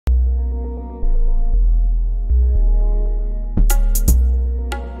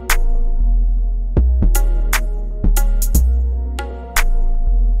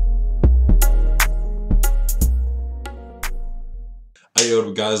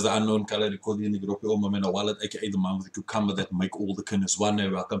guys, the Unknown Color recording in the group. Oh, my wallet, aka the man with the cucumber that make all the kindness one.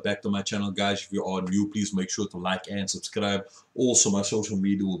 Welcome back to my channel, guys. If you are new, please make sure to like and subscribe. Also, my social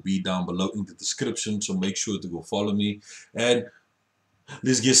media will be down below in the description, so make sure to go follow me. And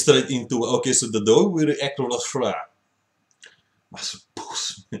let's get straight into it. Okay, so today we react to the vraag. Maar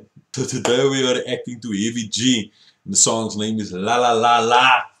suppose, today we are reacting to Heavy G. And the song's name is La La La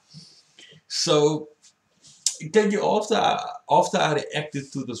La. So, thank you, after I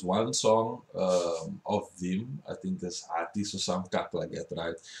reacted to this one song of them, I think that's artist or some cat like that,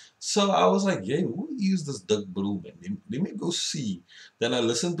 right? So I was like, yeah, who is this Doug Bro, man? Let me go see. Then I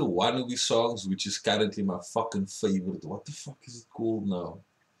listened to one of his songs, which is currently my fucking favorite. What the fuck is it called now?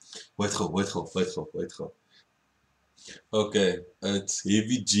 Wait go. Okay, it's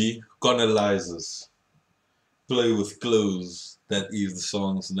Heavy G, Colonizers. Play with Clothes. That is the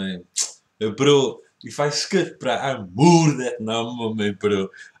song's name. Hey, bro. If I skip, bro, I move that number, man, bro.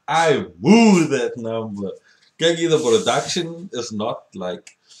 I move that number. Kijk, the production is not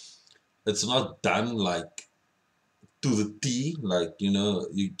like, it's not done like to the T. Like, you know,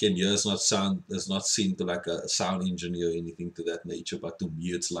 you can hear it's not seen to like a sound engineer or anything to that nature. But to me,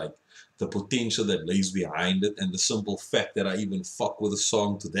 it's like the potential that lays behind it and the simple fact that I even fuck with a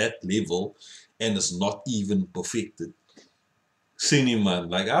song to that level and it's not even perfected. Man,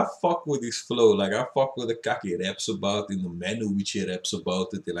 like I fuck with his flow, like I fuck with the kak he raps about in the manner which he raps about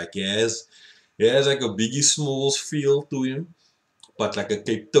it. Like he has like a Biggie Smalls feel to him, but like a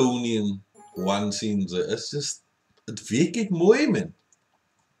Cape Townian one scene. It's just, het werkt mooi, man.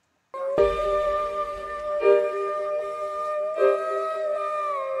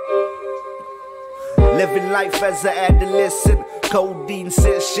 Living life as an adolescent, codeine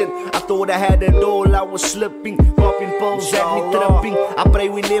session. I thought I had it all, I was slipping, popping pills at me tripping. I pray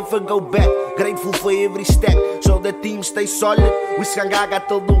we never go back, grateful for every stack, so the team stay solid. We skangaga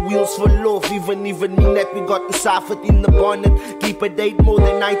till the wheels fall off, even mean that we got the soffit in the bonnet. Keep a date more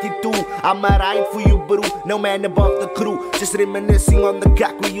than 92, I'ma ride for you bro, no man above the crew. Just reminiscing on the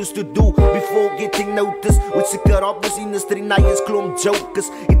gak we used to do before getting noticed. With sicker rappers in the street, now it's klomp jokers.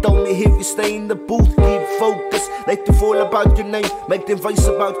 He told me if you stay in the booth, keep focus. They to fall about your name, make them voice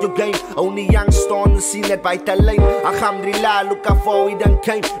about your game. Only youngster on the scene that bite the lane. Alhamdulillah, look how far we done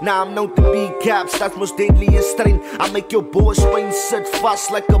came. Now I'm known to be caps, that's most deadliest strain. I make your boy Spain sit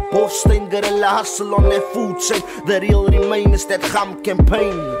fast like a Boston. Guerrilla hustle on that food chain. The real remain is that Gam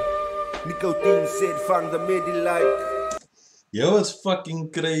campaign. Nicotine said from the middle like. Yo, it's fucking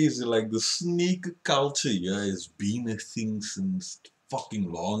crazy. Like the sneaker culture, yeah, has been a thing since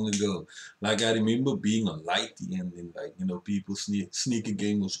fucking long ago. Like I remember being a lighty and like, you know, people sneaker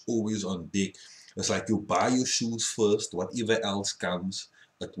game was always on deck. It's like you buy your shoes first, whatever else comes,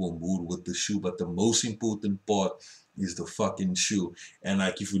 it will move with the shoe. But the most important part is the fucking shoe. And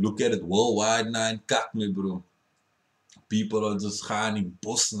like if you look at it worldwide now in kak me bro, people are just gaan in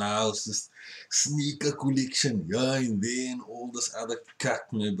bos now, just sneaker collection, yeah, and then all this other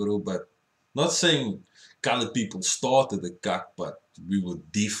kak me bro. But not saying colored people started the kak, but we were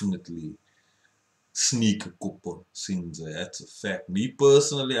definitely sneaker couple since that's a fact. Me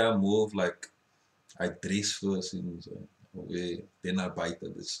personally, I'm more of like I dress first since then I buy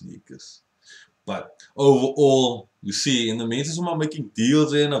the sneakers. But overall, you see, in the mensen zijn maar making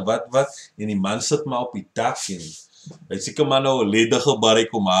deals en wat en die man sit maar op die dak en hy seker maar nou 'n ledige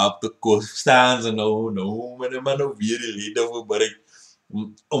barrik om haar op te koop staan en nou maar nou weer die ledige barrik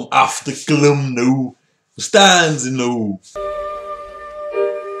om af te klim nou. Verstaan ze nou?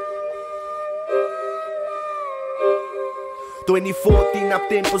 2014 up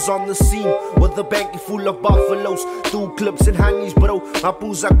tempers on the scene with a bank full of buffaloes, 2 clips and honeys bro. My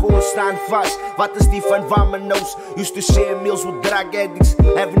poes are going stand fast. Wat is die van waar my nose? Used to share meals with drug addicts,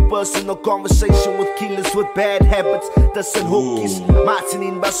 having personal conversation with killers with bad habits. Tussen hoekies, maatsen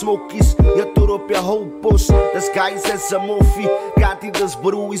in by smokies. Je toer op je hoopos, this guy's as a morphie. Can't eat this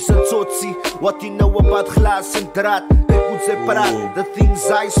bro, is a tsotsi. What you know about glass and draad? The things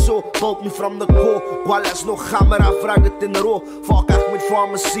I saw pulled me from the core. While I no camera, frag it in the raw. Fuck with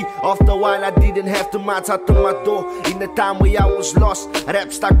pharmacy. After a while, I didn't have to match out to my door. In the time where I was lost,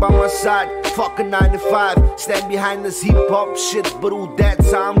 rap stuck by my side. Fucking 9 to 5. Stand behind this hip hop shit, bro.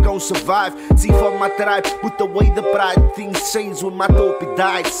 That's how I'm gonna survive. See for my tribe, put away the pride. Things change when my topic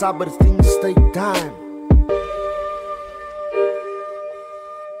died. Saber, things take time.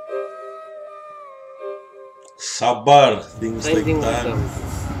 Sabar, things take time.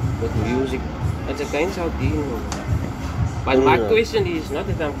 With music, it's a kind of deal. But my question is not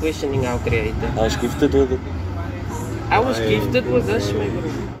that I'm questioning our creator. I was gifted with it. I was gifted with this,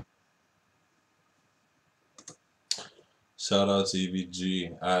 maybe. Shout out to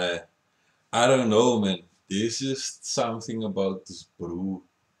EVG. I don't know, man. There's just something about this bro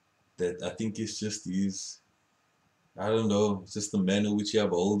that I think it's just his. I don't know. It's just the manner in which he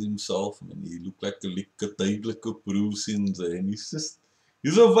uphold himself, man. He looked like a lekker tydelike bro sinds, and he's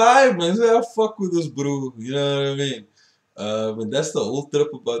a vibe, man. So I fuck with this bro. You know what I mean? And that's the whole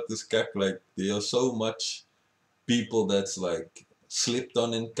trip about this kak. Like there are so much people that's like slept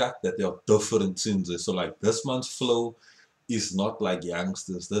on in kak that they are different sinds. So like this man's flow is not like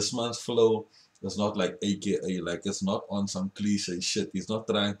youngsters. This man's flow is not like AKA. Like it's not on some cliche shit. He's not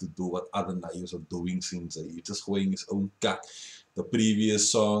trying to do what other niggas are doing since he's just going his own cut. The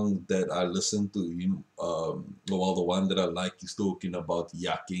previous song that I listened to him, well, the one that I like, he's talking about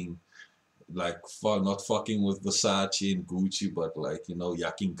yakking, like not fucking with Versace and Gucci, but like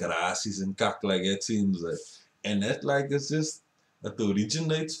yakking grasses and kak like it seems like, and that like it's just it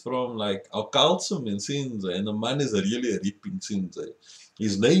originates from like our culture and scenes, and the man is really ripping scenes.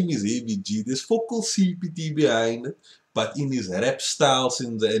 His name is AVG. There's focal CPT behind it, but in his rap style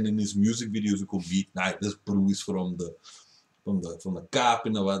scenes and in his music videos, you could beat night. This bro is from the Kaap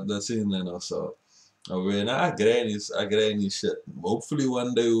and what that's in and also. I mean, I granny shit. Hopefully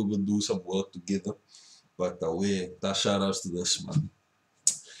one day we will do some work together. But that shout outs to this man.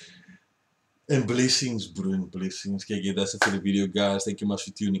 And blessings, bro, and blessings. Okay, yeah, that's it for the video, guys. Thank you much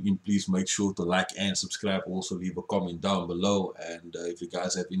for tuning in. Please make sure to like and subscribe. Also, leave a comment down below. And if you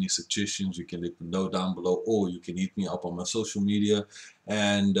guys have any suggestions, you can let me know down below, or you can hit me up on my social media.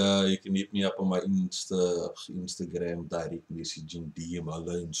 And you can hit me up on my Instagram, direct messaging, DM,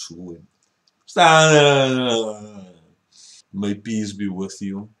 and so. May peace be with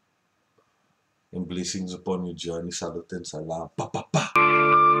you. And blessings upon your journey. Salut and salam. Pa, pa, pa.